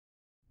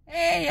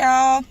Hey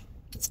y'all.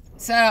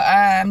 So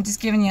I'm just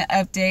giving you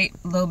an update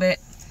a little bit.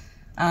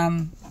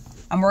 I'm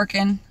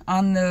working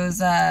on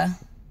those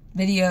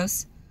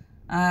videos,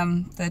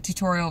 the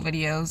tutorial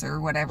videos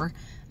or whatever.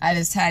 I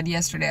just had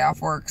yesterday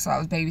off work, so I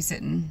was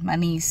babysitting my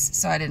niece,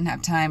 so I didn't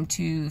have time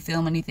to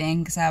film anything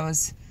because I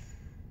was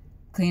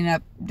cleaning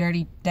up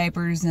dirty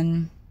diapers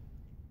and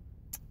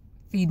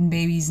feeding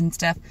babies and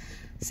stuff.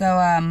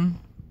 So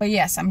but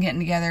yes, I'm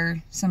getting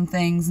together some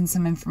things and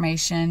some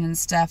information and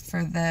stuff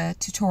for the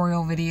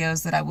tutorial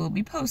videos that I will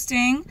be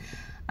posting.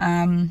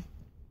 I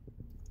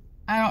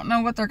don't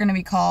know what they're going to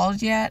be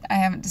called yet. I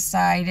haven't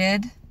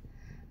decided.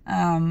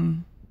 I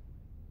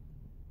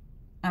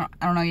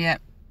don't know yet.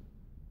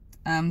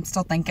 I'm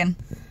still thinking.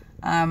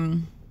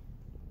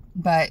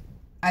 But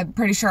I'm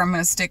pretty sure I'm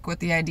going to stick with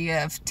the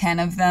idea of 10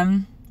 of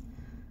them.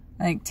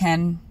 I think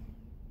 10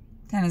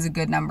 is a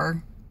good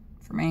number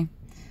for me.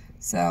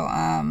 So,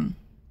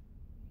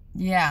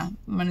 yeah,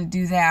 I'm gonna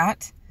do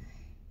that,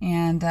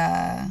 and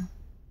then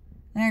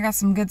I got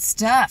some good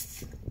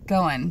stuff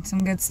going, some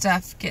good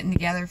stuff getting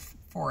together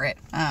for it.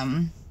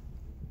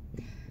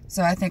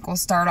 So I think we'll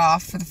start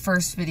off for the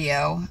first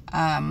video,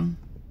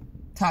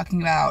 talking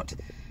about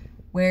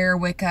where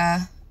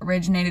Wicca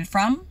originated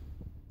from,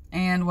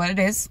 and what it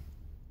is,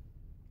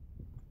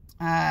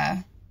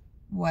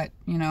 what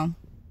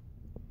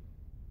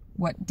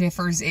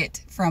differs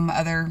it from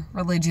other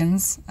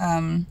religions,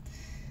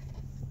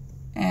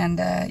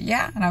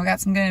 yeah, and I've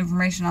got some good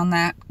information on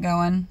that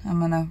going. I'm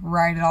gonna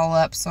write it all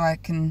up so I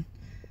can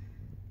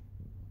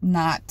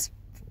not,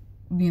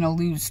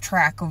 lose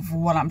track of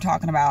what I'm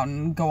talking about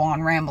and go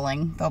on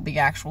rambling. There'll be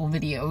actual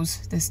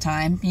videos this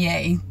time.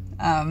 Yay.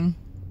 And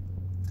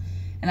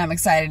I'm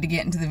excited to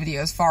get into the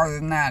videos farther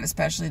than that,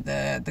 especially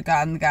the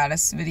God and the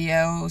Goddess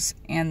videos,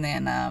 and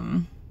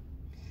then,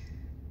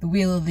 the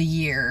Wheel of the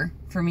Year,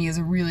 for me, is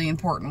a really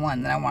important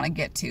one that I want to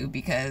get to,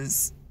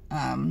 because,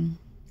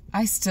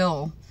 I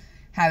still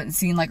haven't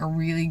seen like a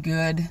really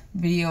good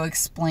video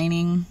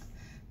explaining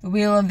the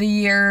Wheel of the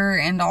Year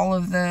and all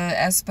of the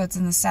Esbats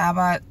and the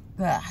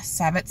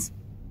Sabbats.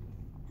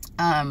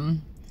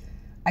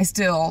 I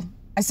still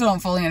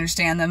don't fully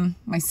understand them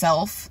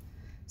myself.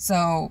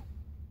 So,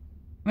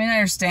 I mean, I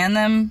understand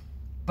them,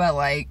 but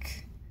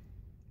like,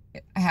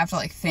 I have to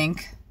like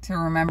think to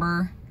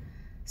remember.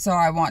 So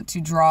I want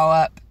to draw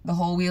up the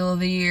whole Wheel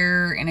of the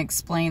Year and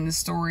explain the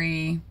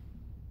story,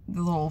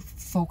 the little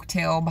folk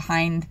tale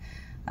behind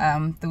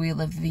the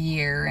Wheel of the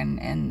Year,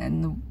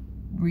 and the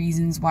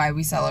reasons why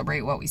we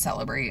celebrate what we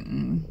celebrate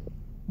and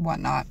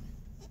whatnot.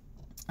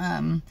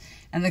 And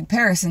the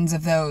comparisons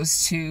of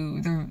those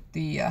to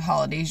the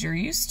holidays you're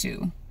used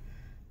to.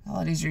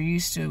 Holidays you're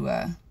used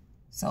to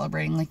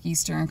celebrating, like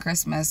Easter and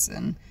Christmas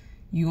and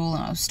Yule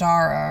and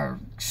Ostar, are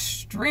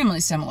extremely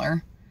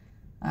similar.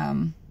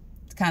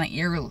 It's kind of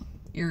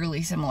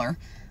eerily similar.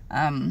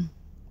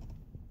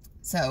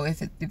 So if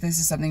this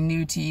is something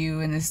new to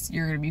you, and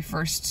you're going to be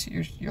first,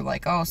 you're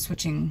like, oh,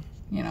 switching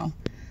what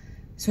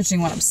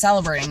I'm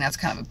celebrating, that's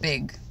kind of a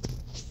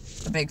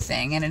big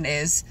thing, and it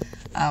is.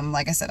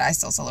 Like I said, I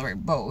still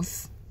celebrate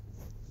both.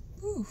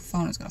 Ooh,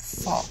 phone is going to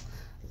fall.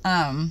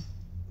 And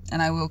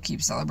I will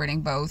keep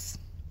celebrating both.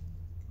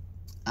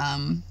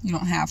 You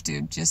don't have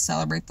to just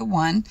celebrate the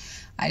one.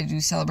 I do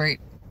celebrate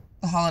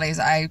the holidays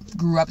I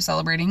grew up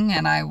celebrating,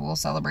 and I will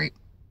celebrate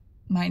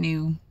my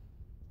new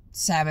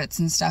Sabbats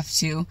and stuff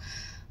too,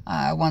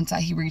 once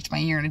I reach my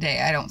year and a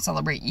day. I don't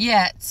celebrate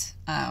yet,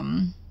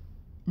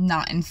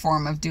 not in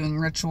form of doing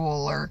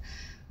ritual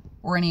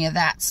or any of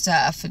that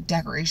stuff,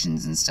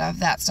 decorations and stuff.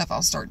 That stuff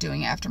I'll start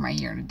doing after my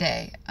year and a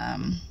day,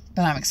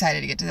 but I'm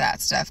excited to get to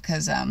that stuff,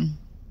 because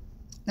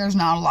there's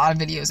not a lot of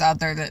videos out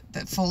there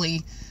that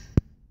fully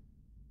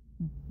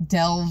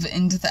delve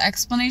into the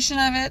explanation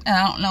of it, and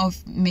I don't know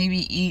if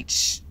maybe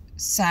each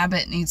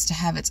Sabbat needs to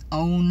have its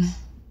own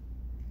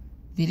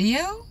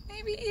video,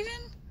 maybe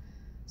even.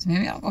 So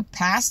maybe I'll go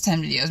past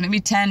 10 videos, maybe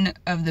 10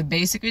 of the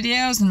basic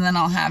videos, and then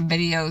I'll have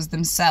videos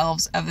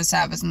themselves of the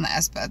Sabbats and the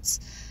Esbats,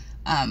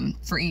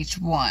 for each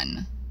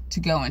one, to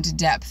go into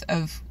depth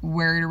of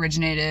where it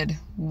originated,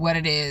 what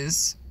it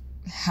is,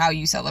 how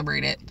you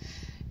celebrate it,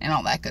 and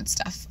all that good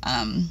stuff.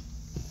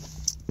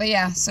 But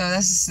yeah, so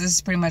this is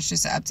pretty much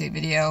just an update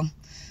video.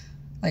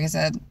 Like I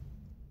said,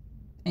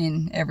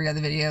 in every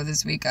other video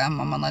this week, I'm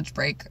on lunch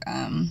break,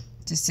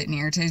 just sitting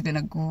here. Today's been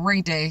a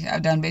great day.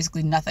 I've done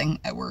basically nothing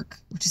at work,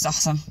 which is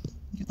awesome.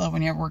 You love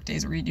when you have work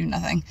days where you do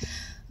nothing.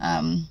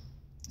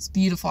 It's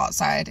beautiful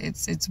outside.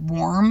 It's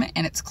warm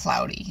and it's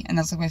cloudy, and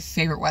that's like my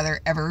favorite weather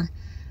ever.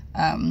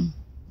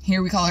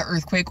 Here we call it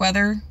earthquake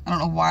weather. I don't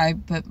know why,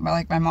 but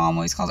my mom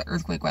always calls it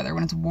earthquake weather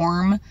when it's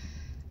warm,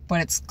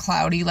 but it's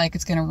cloudy, like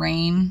it's gonna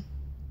rain.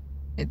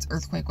 It's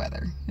earthquake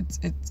weather. It's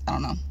I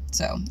don't know.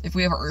 So if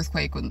we have an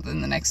earthquake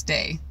within the next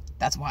day,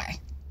 that's why.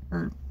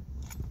 Or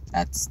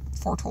that's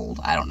foretold.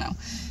 I don't know.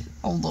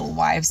 Old little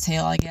wives'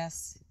 tale, I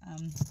guess.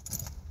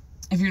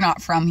 If you're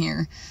not from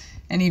here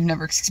and you've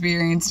never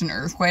experienced an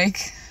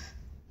earthquake,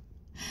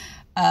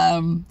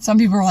 some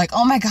people are like,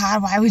 oh my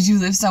God, why would you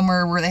live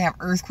somewhere where they have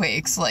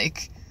earthquakes?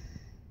 Like,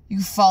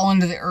 you fall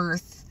into the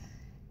earth.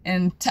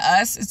 And to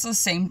us, it's the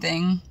same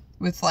thing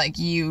with, like,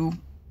 you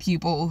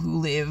people who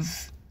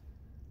live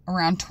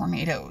around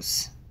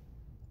tornadoes.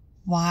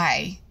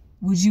 Why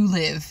would you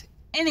live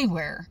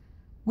anywhere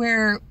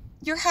where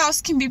your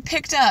house can be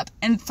picked up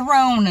and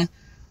thrown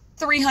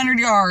 300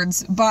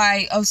 yards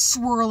by a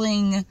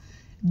swirling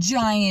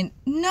giant?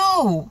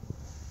 No.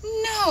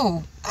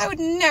 I would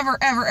never,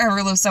 ever,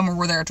 ever live somewhere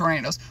where there are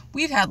tornadoes.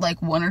 We've had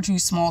like 1 or 2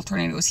 small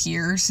tornadoes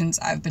here since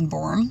I've been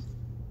born.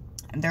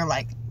 And they're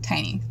like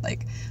tiny.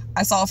 Like,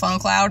 I saw a funnel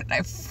cloud and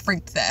I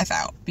freaked the F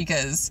out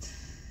because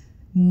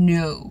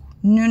no.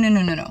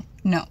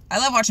 I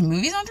love watching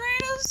movies on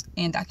tornadoes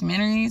and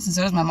documentaries, and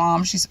so does my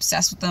mom. She's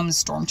obsessed with them,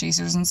 storm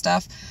chasers and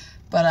stuff.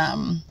 But,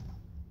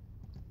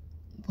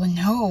 well,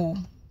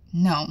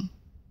 no.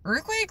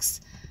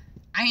 Earthquakes,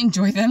 I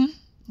enjoy them.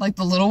 Like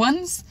the little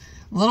ones.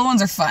 Little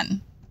ones are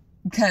fun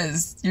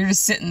because you're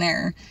just sitting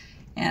there.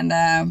 And,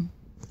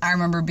 I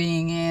remember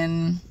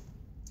being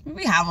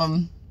we have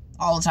them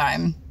all the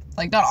time.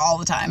 Like, not all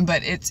the time,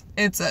 but it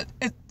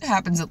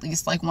happens at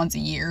least like once a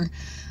year.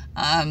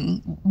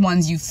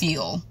 Ones you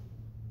feel.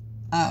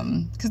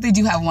 Because they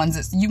do have ones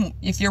that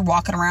if you're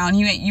walking around,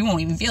 you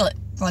won't even feel it.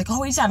 They're like,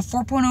 oh, we just had a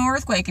 4.0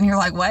 earthquake, and you're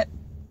like, what?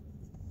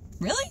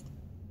 Really?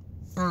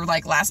 Or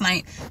like last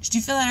night, did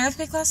you feel that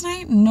earthquake last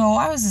night? No,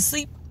 I was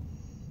asleep.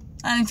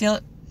 I didn't feel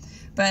it.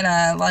 But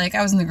like,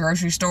 I was in the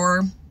grocery store,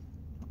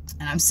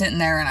 and I'm sitting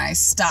there, and I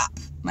stop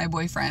my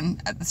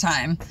boyfriend at the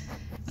time,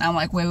 and I'm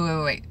like,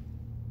 wait.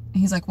 And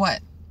he's like, what?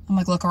 I'm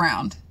like, look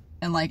around.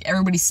 And like,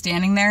 everybody's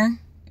standing there.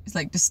 It's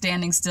like just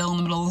standing still in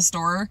the middle of the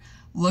store,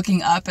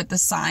 looking up at the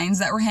signs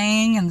that were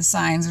hanging, and the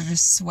signs are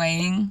just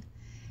swaying.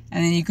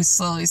 And then you could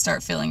slowly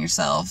start feeling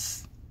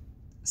yourself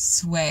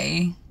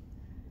sway.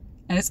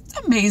 And it's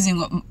amazing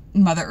what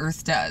Mother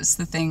Earth does,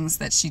 the things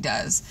that she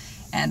does.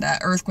 And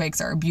earthquakes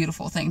are a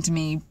beautiful thing to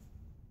me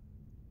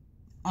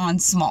on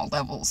small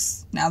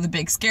levels. Now, the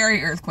big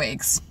scary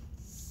earthquakes,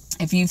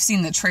 if you've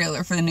seen the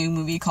trailer for the new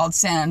movie called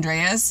San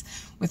Andreas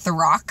with The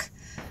Rock,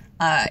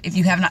 if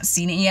you have not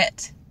seen it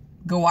yet,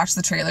 go watch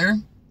the trailer,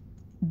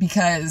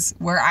 because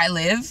where I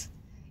live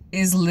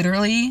is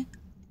literally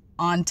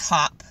on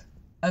top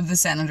of the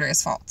San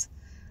Andreas Fault.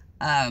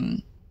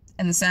 And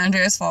the San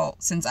Andreas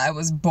Fault, since I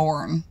was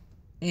born,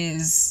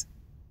 is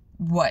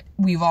what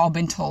we've all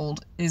been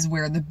told is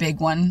where the big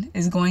one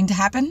is going to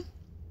happen.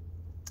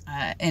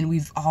 And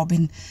we've all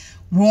been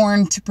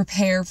warned to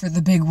prepare for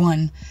the big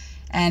one.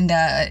 And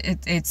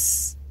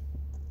it's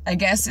I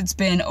guess it's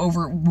been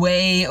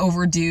way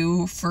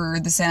overdue for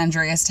the San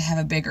Andreas to have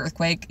a big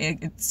earthquake.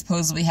 It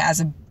supposedly has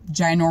a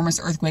ginormous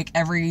earthquake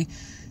every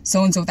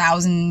so-and-so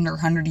 1,000 or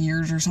 100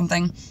 years or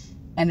something.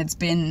 And it's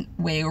been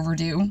way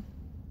overdue.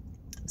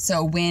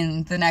 So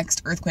when the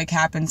next earthquake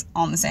happens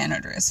on the San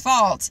Andreas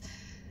Fault,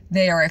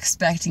 they are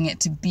expecting it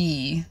to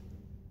be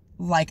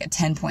like a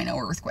 10.0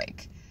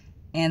 earthquake.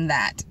 And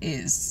that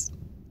is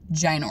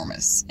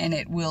ginormous. And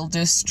it will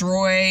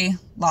destroy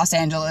Los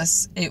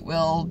Angeles. It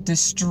will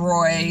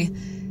destroy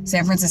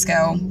San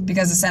Francisco,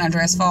 because the San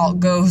Andreas Fault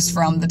goes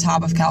from the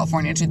top of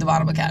California to the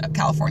bottom of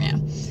California.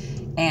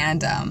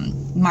 And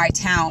my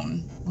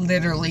town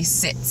literally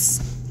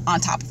sits on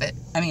top of it.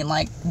 I mean,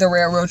 like, the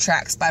railroad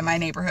tracks by my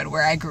neighborhood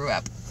where I grew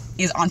up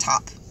is on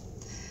top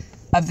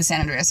of the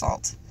San Andreas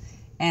Fault.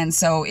 And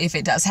so if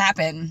it does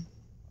happen,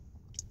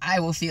 I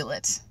will feel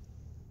it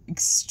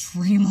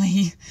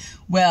extremely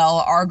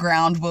well. Our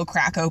ground will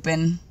crack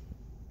open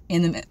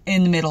in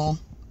the middle.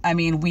 I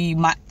mean,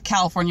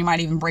 California might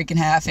even break in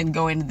half and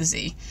go into the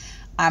sea.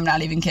 I'm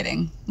not even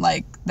kidding.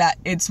 Like, that,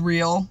 it's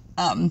real.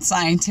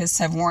 Scientists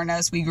have warned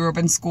us. We grew up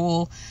in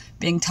school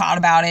being taught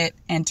about it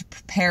and to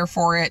prepare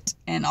for it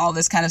and all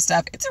this kind of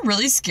stuff. It's a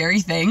really scary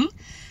thing.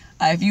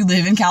 If you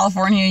live in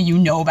California, you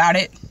know about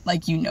it.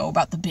 Like, you know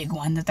about the big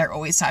one that they're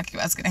always talking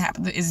about is going to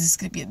happen. Is this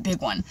going to be a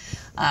big one?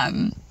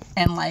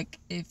 And, like,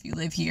 if you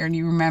live here and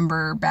you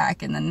remember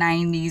back in the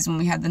 90s when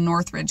we had the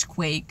Northridge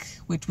quake,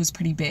 which was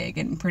pretty big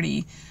and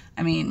pretty,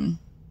 I mean,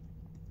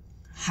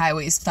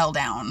 highways fell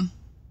down.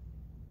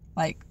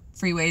 Like,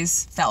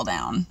 freeways fell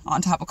down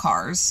on top of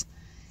cars,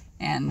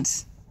 and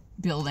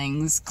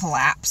buildings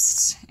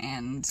collapsed,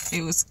 and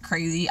it was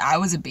crazy. I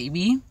was a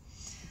baby.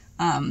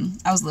 I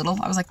was little.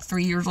 I was like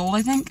 3 years old,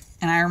 I think.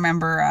 And I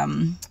remember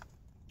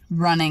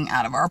running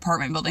out of our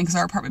apartment building, because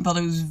our apartment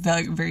building was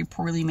very, very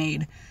poorly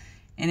made.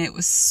 And it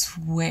was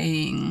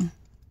swaying.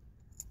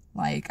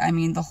 Like, I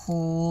mean, the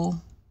whole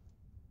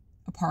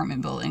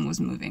apartment building was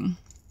moving.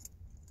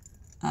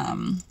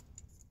 And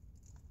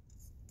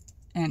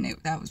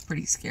that was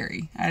pretty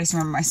scary. I just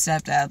remember my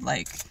stepdad,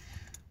 like,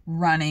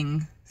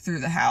 running through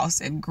the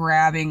house and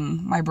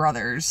grabbing my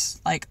brothers,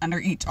 like, under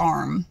each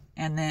arm.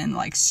 And then,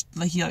 like,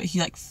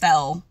 he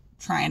fell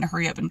trying to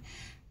hurry up and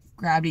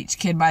grabbed each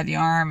kid by the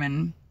arm.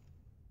 And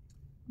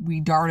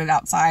we darted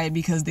outside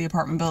because the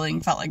apartment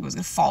building felt like it was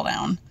going to fall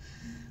down.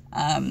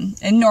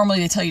 And normally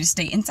they tell you to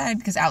stay inside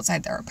because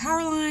outside there are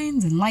power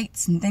lines and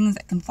lights and things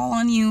that can fall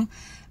on you.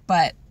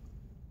 But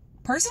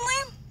personally,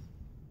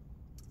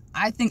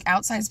 I think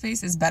outside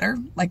space is better.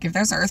 Like, if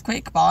there's an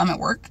earthquake while I'm at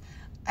work,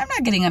 I'm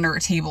not getting under a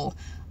table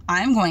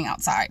I'm going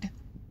outside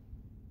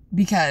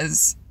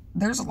because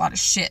there's a lot of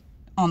shit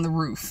on the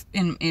roof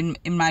in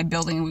my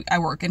building. I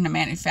work in a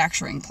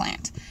manufacturing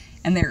plant,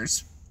 and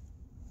there's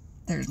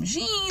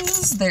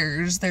machines,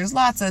 there's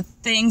lots of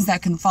things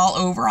that can fall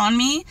over on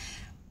me.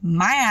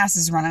 My ass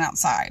is running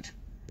outside.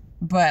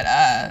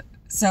 But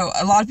so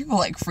a lot of people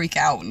like freak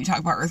out when you talk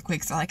about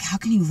earthquakes. They're like, how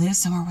can you live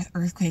somewhere with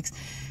earthquakes?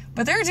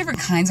 But there are different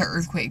kinds of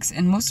earthquakes,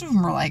 and most of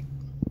them are like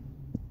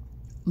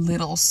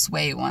little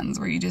sway ones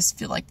where you just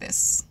feel like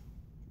this.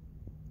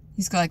 You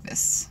just go like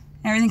this.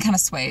 Everything kind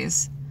of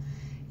sways.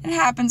 It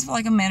happens for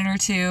like a minute or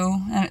two,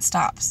 and it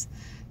stops.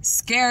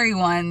 Scary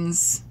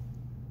ones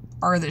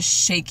are the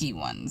shaky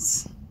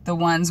ones. The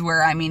ones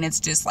where, I mean, it's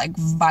just like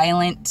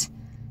violent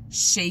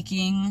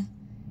shaking,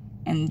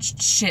 and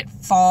shit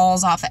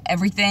falls off of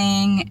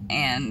everything,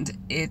 and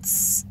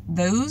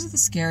those are the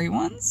scary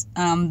ones.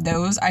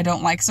 Those I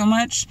don't like so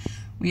much.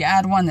 We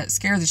had one that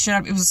scared the shit out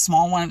of me. It was a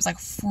small one. It was like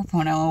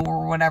 4.0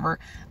 or whatever.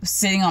 I was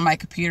sitting on my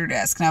computer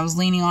desk, and I was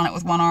leaning on it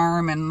with one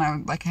arm, and I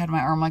like had my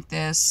arm like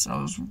this.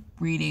 I was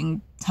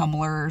reading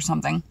Tumblr or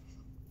something,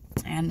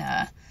 and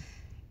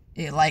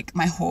it like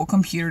my whole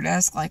computer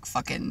desk like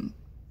fucking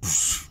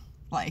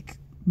like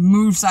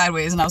moved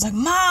sideways, and I was like,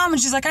 Mom,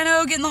 and she's like, I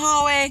know, get in the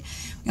hallway.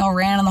 We all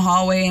ran in the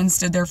hallway and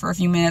stood there for a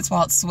few minutes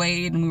while it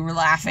swayed, and we were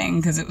laughing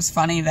because it was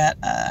funny that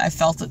I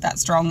felt it that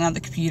strong on the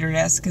computer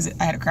desk because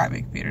I had a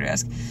crappy computer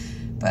desk.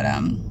 But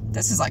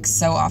this is like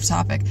so off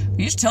topic.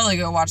 You should totally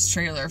go watch the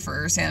trailer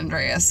for San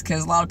Andreas,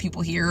 because a lot of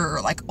people here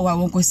are like, oh, I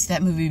won't go see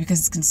that movie because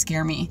it's gonna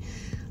scare me.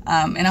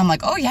 And I'm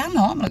like, oh yeah,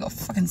 no, I'm gonna go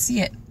fucking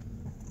see it.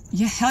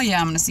 Yeah, hell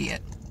yeah, I'm gonna see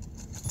it.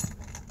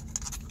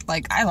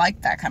 Like, I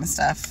like that kind of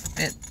stuff.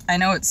 I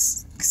know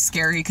it's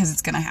scary because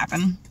it's gonna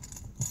happen.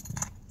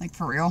 Like,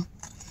 for real.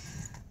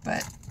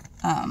 But,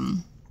 I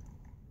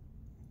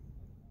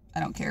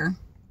don't care.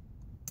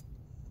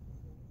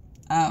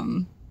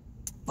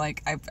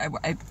 Like,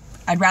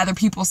 I'd rather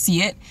people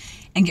see it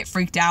and get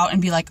freaked out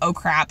and be like, oh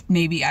crap,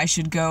 maybe I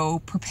should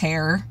go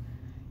prepare.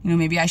 You know,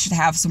 maybe I should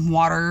have some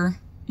water,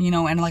 you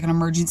know, and like an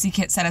emergency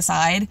kit set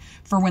aside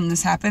for when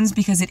this happens,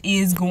 because it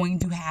is going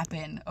to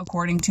happen.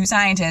 According to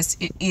scientists,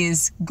 it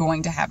is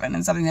going to happen,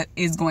 and something that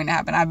is going to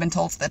happen. I've been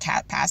told for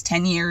the past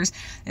 10 years,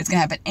 it's going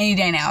to happen any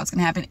day now. It's going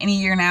to happen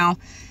any year now.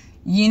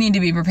 You need to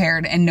be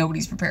prepared, and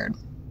nobody's prepared.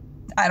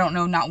 I don't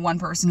know not one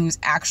person who's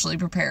actually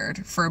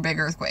prepared for a big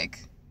earthquake.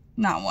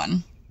 Not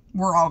one.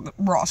 We're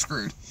all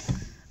screwed.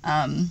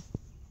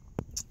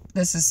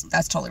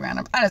 That's totally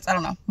random. I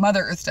don't know.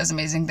 Mother Earth does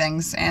amazing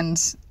things, and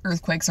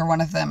earthquakes are one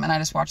of them, and I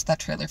just watched that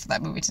trailer for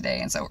that movie today,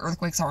 and so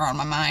earthquakes are on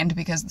my mind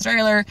because of the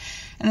trailer,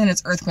 and then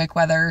it's earthquake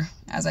weather,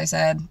 as I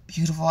said.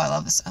 Beautiful. I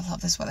love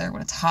this weather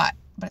when it's hot,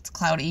 but it's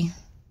cloudy.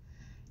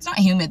 It's not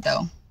humid,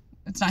 though.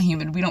 It's not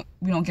humid. We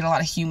don't get a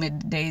lot of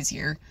humid days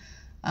here.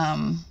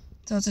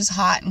 So it's just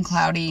hot and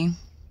cloudy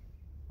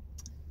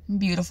and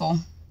beautiful.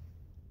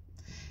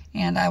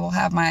 And I will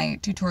have my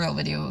tutorial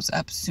videos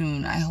up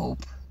soon, I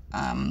hope.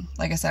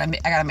 Like I said,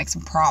 I gotta make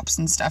some props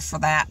and stuff for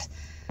that.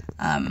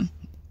 And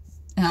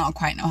I don't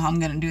quite know how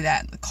I'm gonna do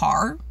that in the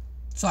car.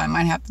 So I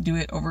might have to do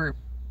it over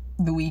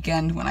the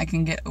weekend when I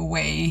can get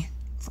away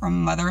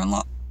from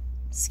mother-in-law.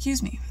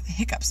 Excuse me, the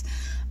hiccups.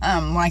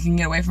 When I can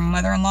get away from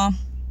mother-in-law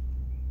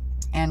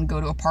and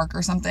go to a park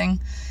or something.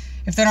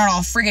 If they're not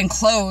all friggin'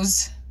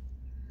 closed.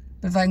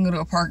 But if I can go to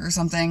a park or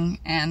something,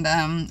 and,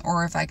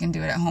 or if I can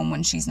do it at home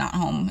when she's not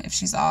home, if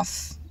she's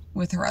off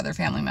with her other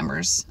family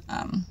members,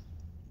 I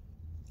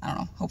don't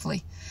know,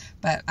 hopefully.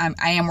 But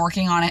I am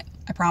working on it,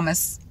 I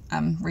promise.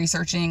 I'm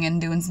researching and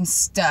doing some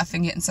stuff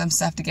and getting some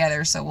stuff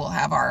together, so we'll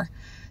have our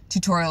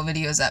tutorial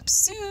videos up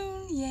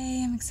soon.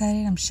 Yay, I'm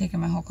excited. I'm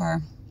shaking my whole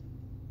car.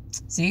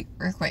 See?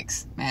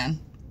 Earthquakes, man.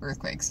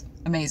 Earthquakes.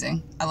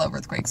 Amazing. I love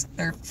earthquakes.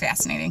 They're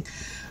fascinating.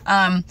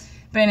 But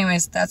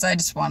anyways, I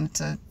just wanted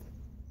to,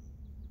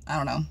 I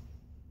don't know,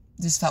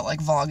 just felt like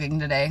vlogging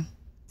today.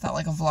 Felt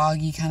like a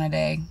vloggy kind of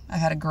day. I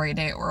had a great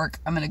day at work.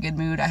 I'm in a good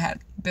mood. I had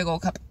a big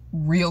old cup of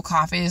real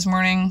coffee this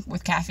morning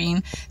with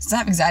caffeine. Since I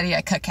have anxiety,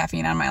 I cut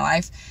caffeine out of my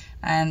life.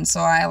 And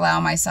so I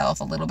allow myself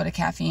a little bit of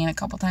caffeine a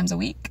couple times a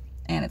week.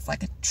 And it's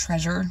like a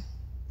treasure.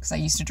 Because I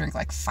used to drink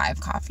like 5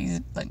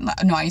 coffees.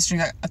 I used to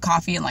drink a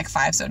coffee and like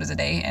 5 sodas a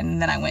day.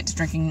 And then I went to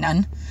drinking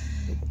none.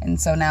 And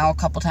so now a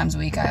couple times a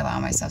week I allow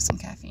myself some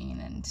caffeine.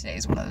 And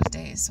today's one of those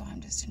days, so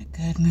I'm just in a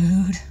good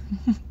mood.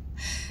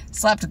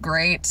 Slept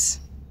great.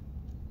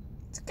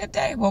 It's a good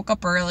day. Woke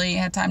up early,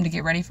 had time to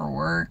get ready for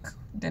work.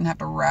 Didn't have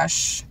to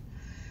rush.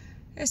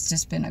 It's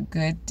just been a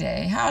good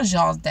day. How's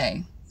y'all's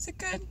day? Is it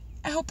good?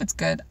 I hope it's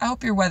good. I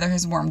hope your weather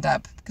has warmed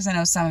up, because I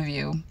know some of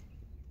you,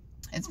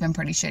 it's been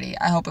pretty shitty.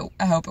 I hope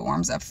it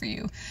warms up for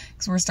you,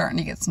 because we're starting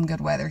to get some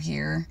good weather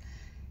here.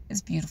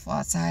 It's beautiful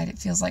outside. It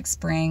feels like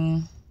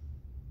spring.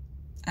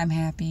 I'm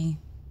happy.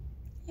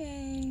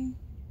 Yay.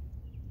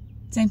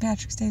 St.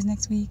 Patrick's Day is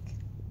next week.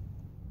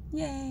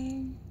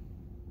 Yay.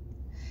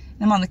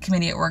 And I'm on the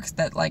committee at work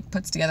that like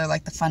puts together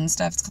like the fun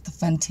stuff. It's called the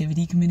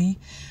Funtivity Committee.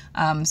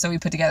 So we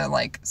put together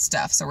like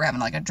stuff. So we're having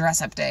like a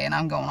dress up day, and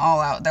I'm going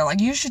all out. They're like,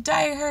 you should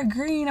dye your hair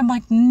green. I'm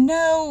like,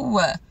 no,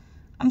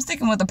 I'm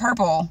sticking with the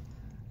purple.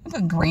 I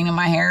put green in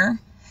my hair.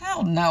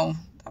 Hell no.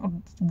 That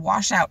would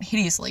wash out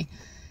hideously.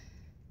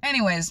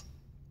 Anyways,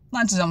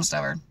 lunch is almost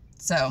over.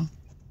 So,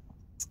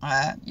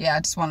 yeah, I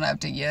just wanted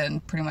to update you,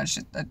 and pretty much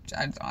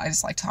I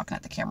just like talking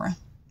at the camera.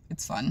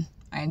 It's fun.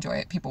 I enjoy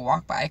it. People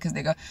walk by because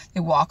they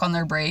walk on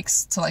their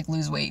breaks to like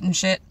lose weight and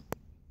shit.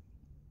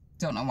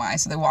 Don't know why.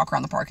 So they walk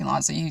around the parking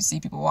lot, so you see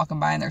people walking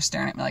by and they're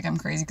staring at me like I'm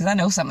crazy, because I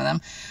know some of them.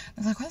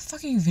 They're like, why the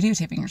fuck are you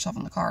videotaping yourself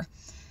in the car?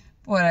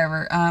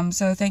 Whatever.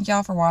 So thank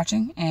y'all for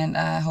watching, and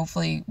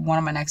hopefully one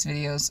of my next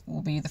videos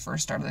will be the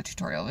first start of the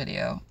tutorial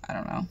video. I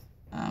don't know.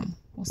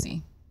 We'll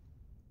see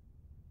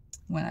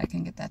when I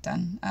can get that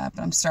done. But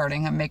I'm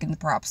starting. I'm making the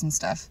props and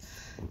stuff.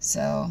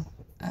 So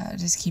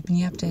just keeping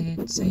you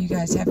updated. So you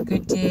guys have a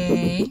good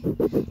day,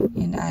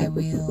 and I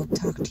will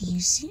talk to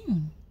you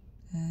soon.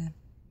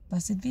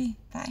 Blessed be.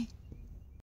 Bye.